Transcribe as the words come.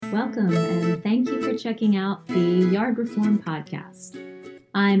Welcome, and thank you for checking out the Yard Reform Podcast.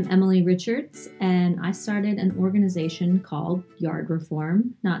 I'm Emily Richards, and I started an organization called Yard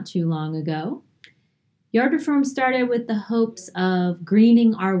Reform not too long ago. Yard Reform started with the hopes of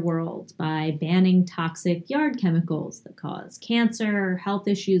greening our world by banning toxic yard chemicals that cause cancer, health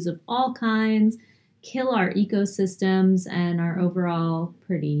issues of all kinds, kill our ecosystems, and are overall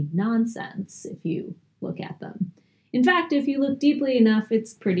pretty nonsense if you look at them. In fact, if you look deeply enough,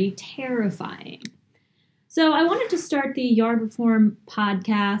 it's pretty terrifying. So I wanted to start the Yard Reform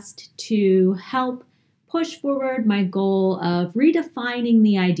podcast to help push forward my goal of redefining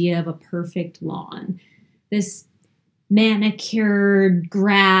the idea of a perfect lawn. This manicured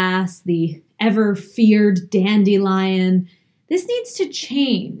grass, the ever-feared dandelion, this needs to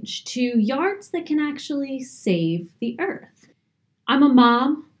change to yards that can actually save the earth. I'm a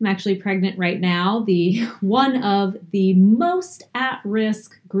mom. I'm actually pregnant right now, one of the most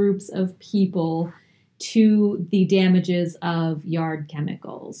at-risk groups of people to the damages of yard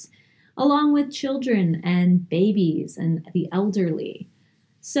chemicals, along with children and babies and the elderly.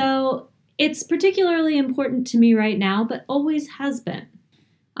 So it's particularly important to me right now, but always has been.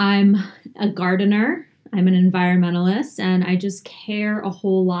 I'm a gardener, I'm an environmentalist, and I just care a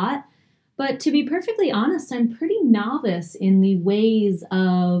whole lot. But to be perfectly honest, I'm pretty novice in the ways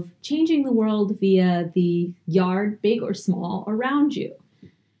of changing the world via the yard, big or small, around you.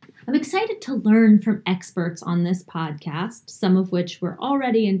 I'm excited to learn from experts on this podcast, some of which we're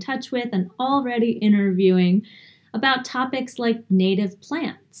already in touch with and already interviewing, about topics like native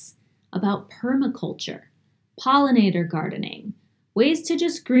plants, about permaculture, pollinator gardening, ways to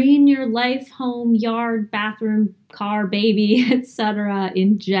just green your life, home, yard, bathroom, car, baby, etc.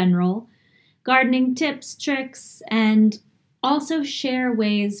 in general, gardening tips, tricks, and also share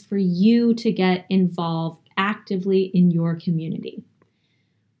ways for you to get involved actively in your community.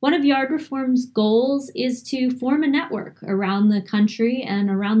 One of Yard Reform's goals is to form a network around the country and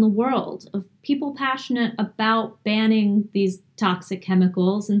around the world of people passionate about banning these toxic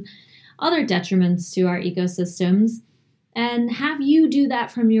chemicals and other detriments to our ecosystems, and have you do that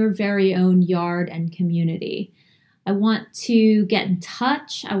from your very own yard and community. I want to get in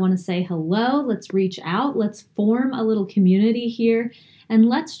touch. I want to say hello. Let's reach out. Let's form a little community here, and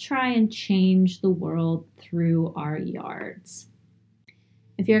let's try and change the world through our yards.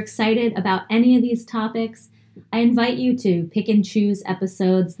 If you're excited about any of these topics, I invite you to pick and choose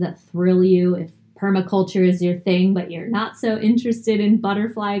episodes that thrill you. If permaculture is your thing, but you're not so interested in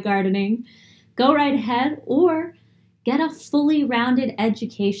butterfly gardening, go right ahead, or get a fully rounded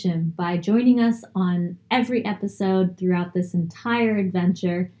education by joining us on every episode throughout this entire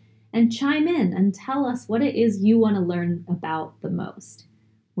adventure, and chime in and tell us what it is you want to learn about the most.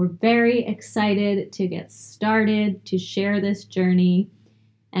 We're very excited to get started, to share this journey,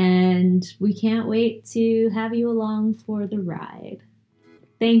 and we can't wait to have you along for the ride.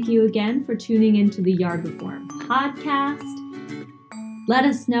 Thank you again for tuning into the Yard Reform podcast. Let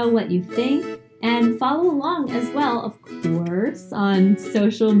us know what you think, and follow along as well, of course, on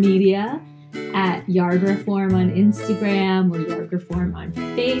social media at Yard Reform on Instagram or Yard Reform on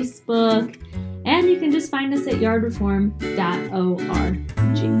Facebook. And you can just find us at yardreform.org.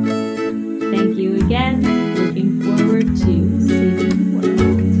 Thank you again. Looking forward to